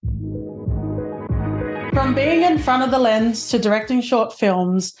From being in front of the lens to directing short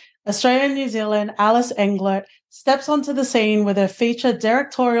films, Australia and New Zealand Alice Englert steps onto the scene with her feature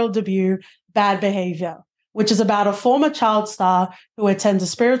directorial debut, Bad Behaviour, which is about a former child star who attends a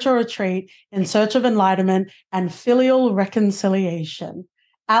spiritual retreat in search of enlightenment and filial reconciliation.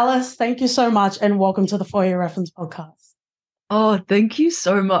 Alice, thank you so much and welcome to the For Your Reference podcast. Oh, thank you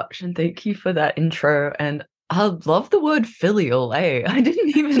so much. And thank you for that intro. And I love the word filial, eh? I didn't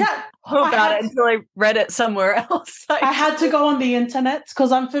even know about it until I read it somewhere else. I had to go on the internet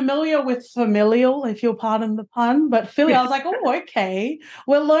because I'm familiar with familial, if you'll pardon the pun, but filial, I was like, oh, okay,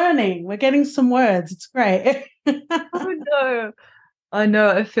 we're learning. We're getting some words. It's great. Oh, no. I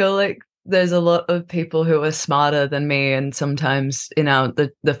know. I feel like there's a lot of people who are smarter than me. And sometimes,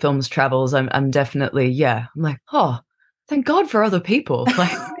 the film's travels, I'm definitely, I'm like, oh, thank God for other people.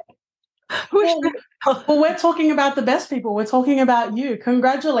 Like, well, we're talking about the best people. We're talking about you.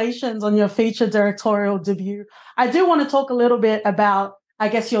 Congratulations on your feature directorial debut. I do want to talk a little bit about, I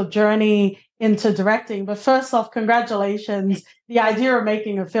guess, your journey into directing. But first off, congratulations. The idea of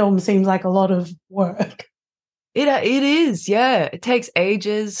making a film seems like a lot of work. It is, yeah. It takes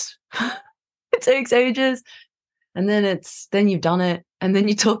ages. It takes ages. And then you've done it, and then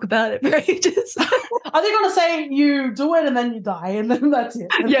you talk about it for ages. Are they going to say you do it and then you die, and then that's it?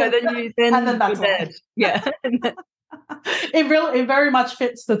 And then that's dead. Yeah. It very much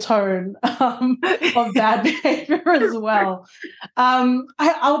fits the tone of Bad Behaviour as well.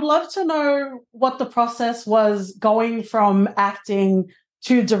 I would love to know what the process was going from acting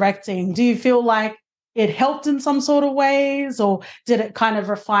to directing. Do you feel like it helped in some sort of ways, or did it kind of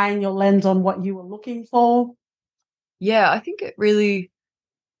refine your lens on what you were looking for? Yeah, I think it really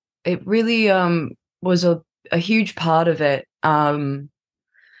was a huge part of it.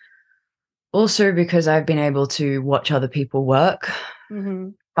 Also because I've been able to watch other people work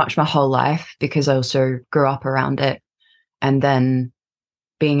much my whole life, because I also grew up around it. And then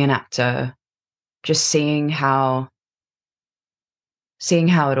being an actor, just seeing how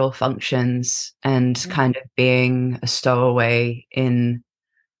it all functions, and kind of being a stowaway in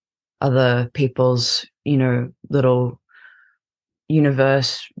other people's, little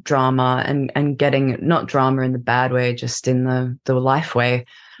universe drama, and getting, not drama in the bad way, just in the life way.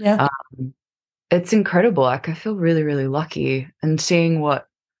 Yeah. It's incredible. Like, I feel really, really lucky, and seeing what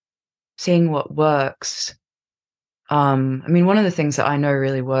works. I mean, one of the things that I know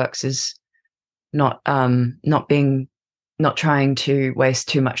really works is not trying to waste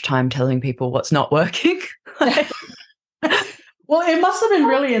too much time telling people what's not working. Well, it must have been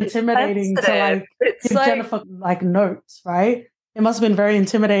really intimidating to give Jennifer notes, right? It must have been very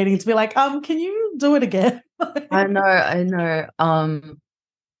intimidating to be like, can you do it again? I know.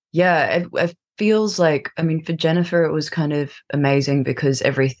 It feels like, I mean, for Jennifer, it was kind of amazing because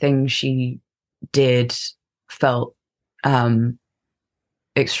everything she did felt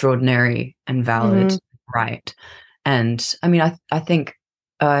extraordinary and valid, right? And I mean, I think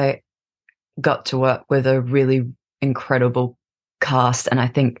I got to work with a really incredible cast, and I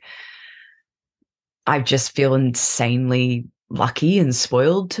think I just feel insanely lucky and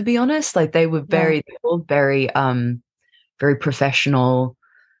spoiled, to be honest. Like, they were very professional,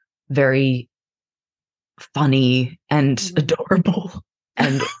 very funny and adorable,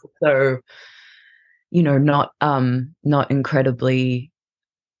 and so not incredibly,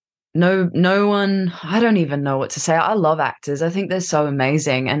 no one, I don't even know what to say. I love actors. I think they're so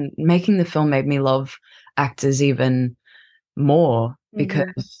amazing, and making the film made me love actors even more,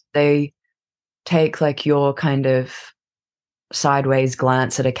 because they take like your kind of sideways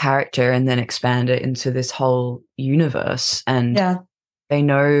glance at a character and then expand it into this whole universe, and they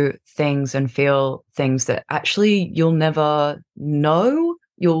know things and feel things that actually you'll never know.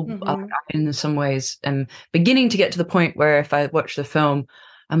 In some ways, I'm beginning to get to the point where if I watch the film,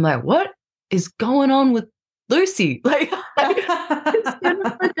 I'm like, what is going on with Lucy? Like,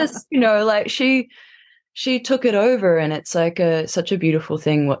 just, like she took it over, and it's like such a beautiful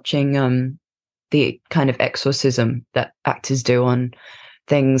thing watching the kind of exorcism that actors do on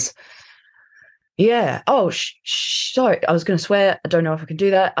things. Yeah. Oh, sorry. I was going to swear. I don't know if I can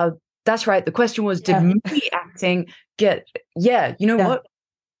do that. That's right. The question was, did me acting get? Yeah. You know what?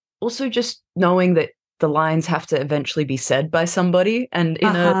 Also, just knowing that the lines have to eventually be said by somebody, and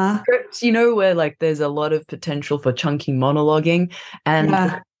in a script, where like there's a lot of potential for chunky monologuing,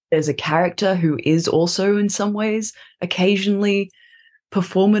 and there's a character who is also in some ways occasionally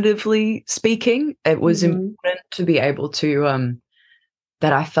performatively speaking. It was important to be able to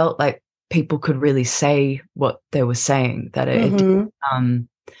that I felt like people could really say what they were saying, that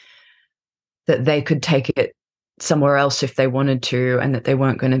that they could take it somewhere else if they wanted to, and that they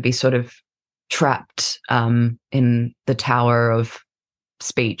weren't going to be sort of trapped in the tower of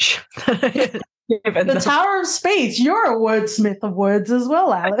speech. The Tower of Speech. You're a wordsmith of words as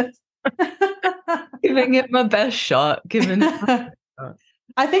well, Alice. Giving it my best shot.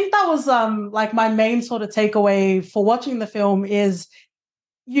 I think that was like my main sort of takeaway for watching the film is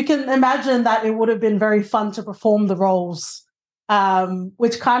you can imagine that it would have been very fun to perform the roles,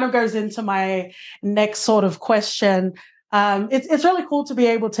 which kind of goes into my next sort of question. It's really cool to be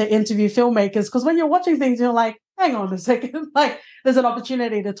able to interview filmmakers because when you're watching things, you're like, hang on a second, like there's an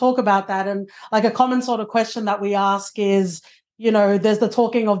opportunity to talk about that. And like a common sort of question that we ask is, you know, there's the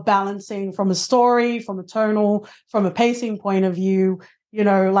talking of balancing from a story, from a tonal, from a pacing point of view, you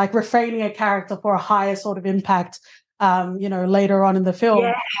know, like refraining a character for a higher sort of impact, you know, later on in the film.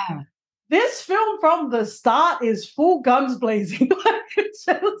 Yeah. This film from the start is full guns blazing. It's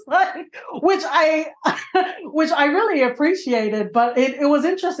just like, which I really appreciated, but it was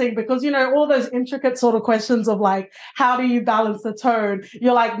interesting because, you know, all those intricate sort of questions of like, how do you balance the tone?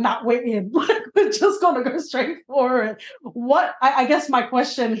 You're like, nah, we're in. Like, we're just going to go straight for it. What I guess my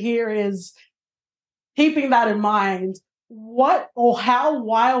question here is, keeping that in mind, what or how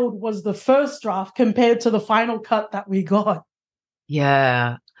wild was the first draft compared to the final cut that we got?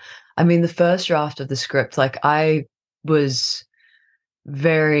 Yeah. I mean, the first draft of the script, like I was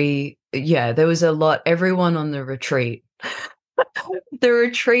there was a lot, everyone on the retreat, the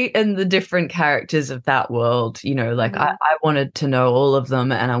retreat and the different characters of that world, you know, like I wanted to know all of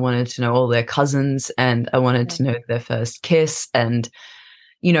them and I wanted to know all their cousins and I wanted to know their first kiss and,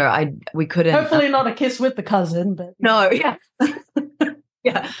 you know, we couldn't. Hopefully not a kiss with the cousin, but. No, yeah.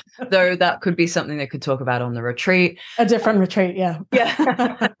 Yeah, though that could be something they could talk about on the retreat. A different retreat, yeah.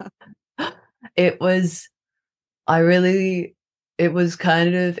 Yeah. It is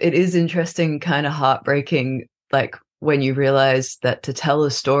interesting, kind of heartbreaking, like when you realize that to tell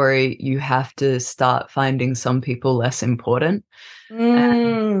a story, you have to start finding some people less important.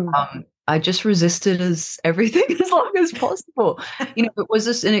 And, I just resisted as everything as long as possible. You know, it was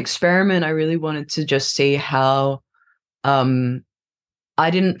just an experiment. I really wanted to just see how I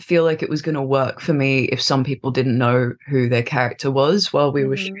didn't feel like it was going to work for me if some people didn't know who their character was while we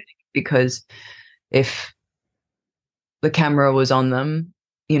were shooting, because if the camera was on them,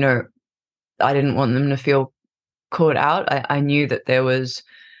 you know, I didn't want them to feel caught out. I knew that there was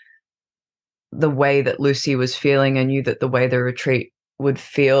the way that Lucy was feeling. I knew that the way the retreat would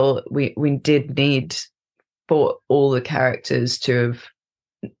feel. We did need for all the characters to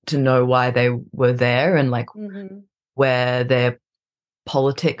know why they were there and like where their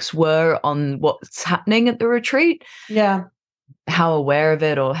politics were on what's happening at the retreat. Yeah. How aware of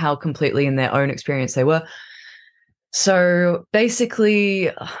it or how completely in their own experience they were. So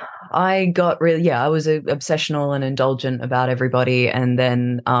basically I was obsessional and indulgent about everybody. And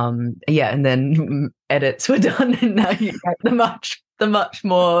then, and then edits were done and now you get the much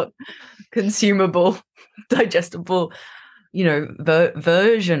more consumable, digestible, you know,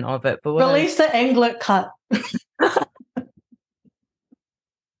 version of it. But release the Englert cut.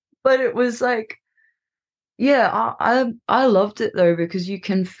 But it was like, yeah, I loved it though, because you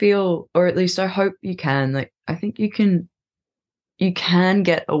can feel, or at least I hope you can, like, I think you can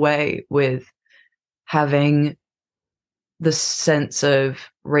get away with having the sense of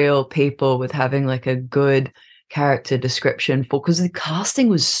real people, with having like a good character description because the casting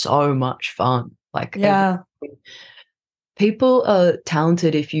was so much fun. Like, yeah. People are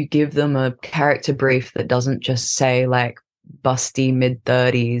talented if you give them a character brief that doesn't just say like busty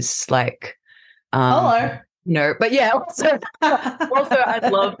mid-30s, like, hello. You know, but yeah, also I'd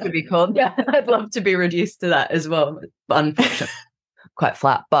love to be called. Yeah, I'd love to be reduced to that as well. But unfortunately, quite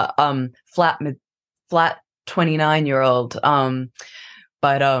flat. But flat 29-year-old.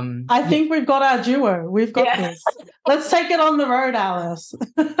 But I think we've got our duo. We've got this. Let's take it on the road, Alice.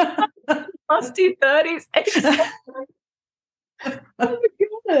 Musty 30s. Oh my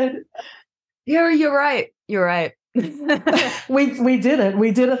god. Yeah, you're right. You're right. We did it.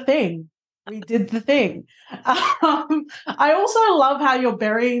 We did a thing. We did the thing. I also love how you're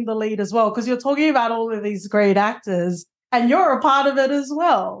burying the lead as well, because you're talking about all of these great actors and you're a part of it as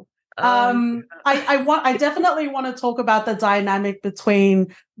well. I definitely want to talk about the dynamic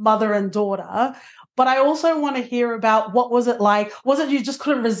between mother and daughter, but I also want to hear about what was it like? Was it you just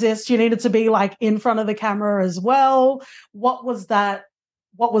couldn't resist? You needed to be like in front of the camera as well? What was that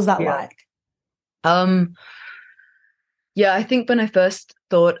like? Yeah, I think when I first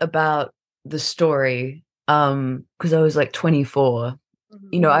thought about the story, because I was like 24,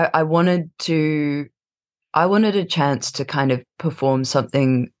 you know, I wanted a chance to kind of perform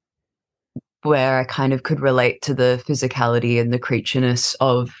something where I kind of could relate to the physicality and the creatureness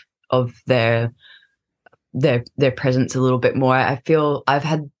of of their presence a little bit more. I feel I've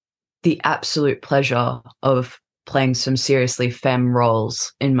had the absolute pleasure of playing some seriously femme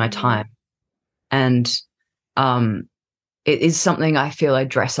roles in my time, and it is something I feel I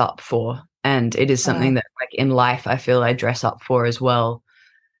dress up for, and it is something that, like, in life I feel I dress up for as well.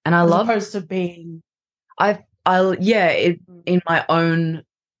 And I love, as opposed to being, in my own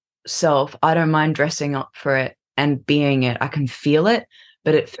self, I don't mind dressing up for it and being it. I can feel it,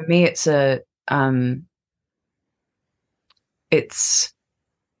 but for me, it's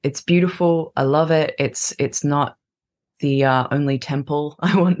it's beautiful. I love it. It's not the only temple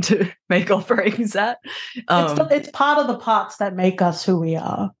I want to make offerings at. It's part of the parts that make us who we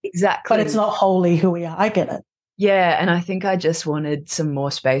are. Exactly. But it's not wholly who we are. I get it. Yeah, and I think I just wanted some more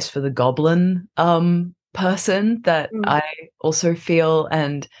space for the goblin person that I also feel,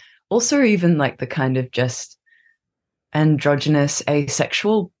 and also even like the kind of just androgynous,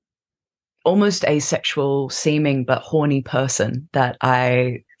 asexual, almost asexual seeming but horny person that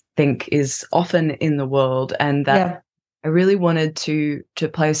I think is often in the world, and that I really wanted to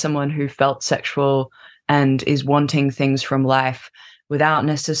play someone who felt sexual and is wanting things from life without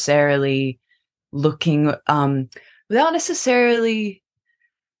necessarily without necessarily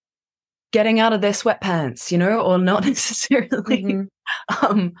getting out of their sweatpants, or not necessarily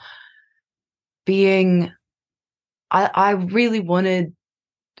being. I really wanted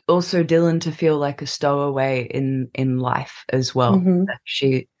also Dylan to feel like a stowaway in life as well. That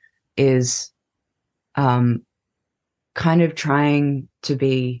she is kind of trying to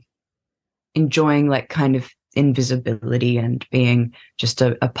be enjoying, like, kind of invisibility and being just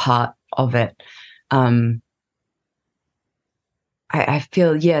a part of it. I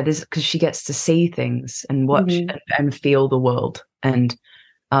feel, there's, because she gets to see things and watch and feel the world, and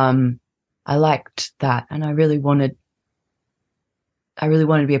I liked that, and I really wanted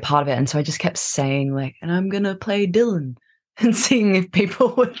to be a part of it, and so I just kept saying, like, and I'm gonna play Dylan, and seeing if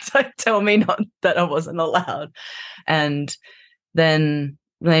people would, like, tell me not that I wasn't allowed, and then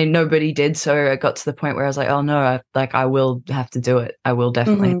nobody did. So I got to the point where I was like, oh no, I will have to do it. I will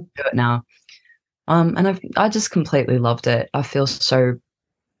definitely do it now. And I just completely loved it. I feel so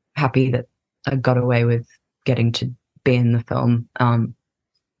happy that I got away with getting to be in the film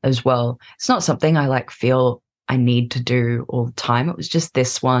as well. It's not something I feel I need to do all the time. It was just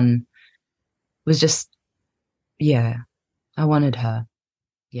this one was just, I wanted her.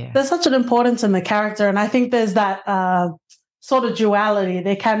 Yeah. There's such an importance in the character, and I think there's that sort of duality.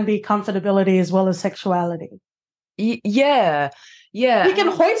 There can be comfortability as well as sexuality. Yeah. You can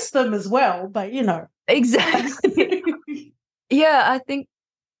hoist them as well, but exactly. Yeah, I think,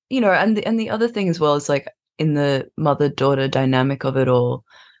 and the other thing as well is, like, in the mother-daughter dynamic of it all,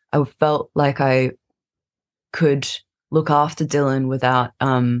 I felt like I could look after Dylan without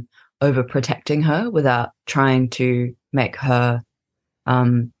overprotecting her, without trying to make her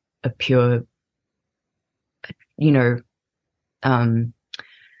a pure,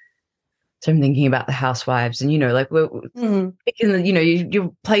 so I'm thinking about the housewives, and we're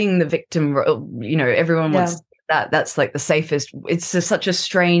you're playing the victim role. Everyone wants that. That's like the safest. It's such a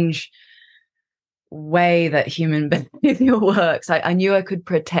strange way that human behavior works. I knew I could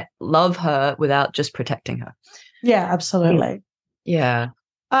love her without just protecting her. Yeah, absolutely. Yeah.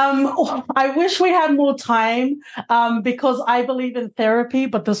 I wish we had more time because I believe in therapy,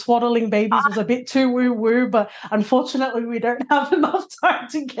 but the swaddling babies was a bit too woo-woo, but unfortunately we don't have enough time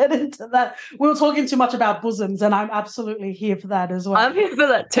to get into that. We were talking too much about bosoms, and I'm absolutely here for that as well. I'm here for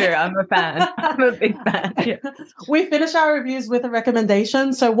that too. I'm a fan. I'm a big fan. Yeah. We finish our reviews with a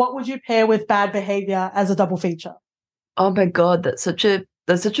recommendation. So what would you pair with Bad Behaviour as a double feature? Oh my God, that's such a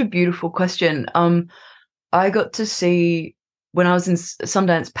beautiful question. I got to see, when I was in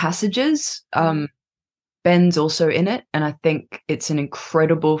Sundance Passages, Ben's also in it, and I think it's an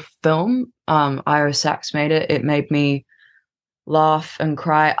incredible film. Ira Sachs made it. It made me laugh and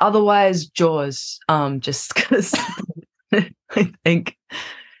cry. Otherwise, Jaws, just because I think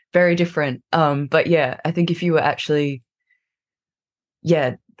very different. But yeah, I think if you were actually,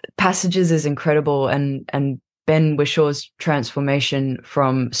 Passages is incredible, and Ben Wishaw's transformation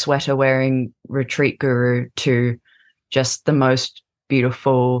from sweater-wearing retreat guru to just the most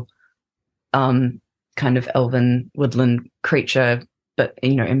beautiful kind of elven woodland creature, but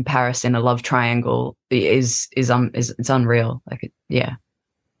in Paris in a love triangle is it's unreal.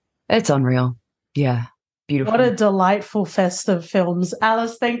 It's unreal. Yeah, beautiful. What a delightful festive films.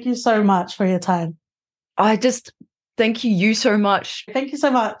 Alice, thank you so much for your time. I just thank you so much. Thank you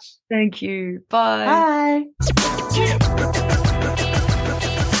so much. Thank you. Bye. Bye.